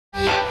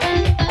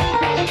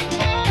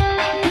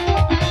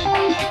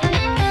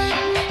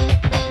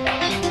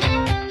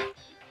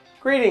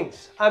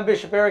Greetings, I'm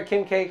Bishop Eric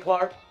Kincaid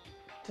Clark.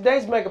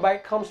 Today's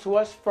Megabyte comes to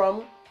us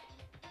from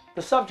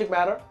the subject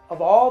matter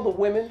of all the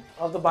women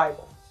of the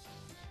Bible.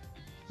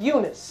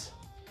 Eunice.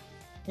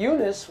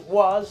 Eunice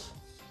was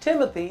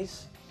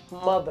Timothy's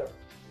mother.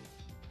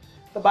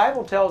 The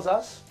Bible tells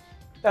us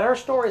that her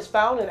story is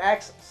found in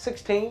Acts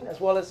 16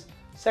 as well as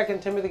 2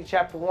 Timothy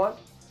chapter 1,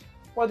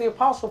 where the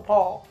Apostle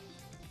Paul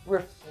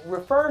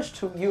refers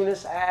to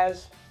Eunice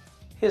as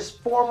his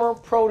former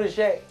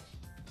protege,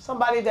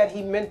 somebody that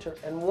he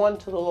mentored and won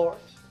to the Lord.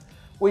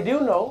 We do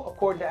know,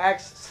 according to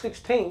Acts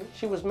 16,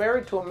 she was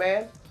married to a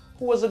man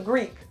who was a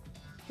Greek.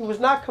 He was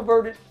not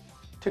converted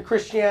to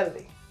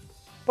Christianity.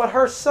 But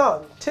her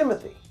son,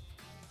 Timothy,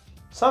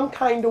 some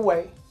kind of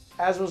way,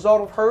 as a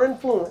result of her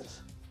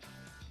influence,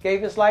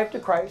 gave his life to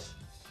Christ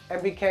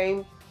and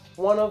became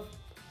one of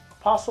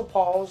Apostle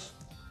Paul's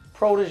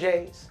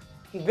proteges.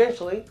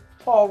 Eventually,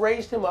 Paul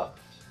raised him up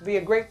to be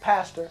a great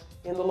pastor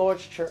in the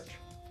Lord's church.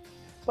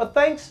 But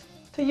thanks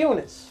to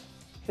Eunice,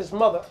 his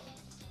mother,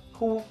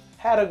 who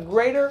had a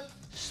greater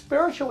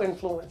spiritual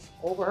influence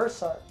over her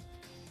son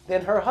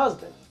than her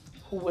husband,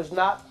 who was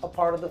not a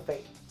part of the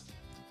faith.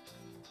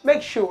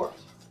 Make sure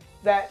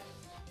that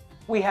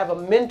we have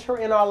a mentor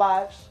in our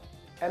lives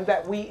and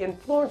that we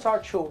influence our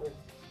children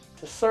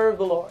to serve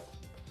the Lord,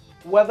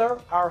 whether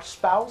our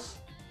spouse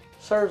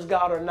serves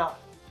God or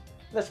not.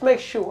 Let's make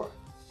sure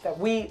that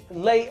we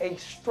lay a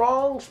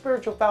strong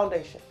spiritual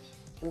foundation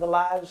in the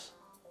lives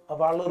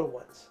of our little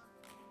ones.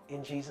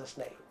 In Jesus'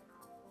 name.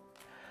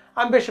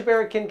 I'm Bishop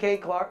Eric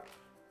Kincaid Clark,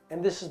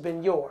 and this has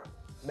been your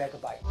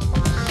Megabyte.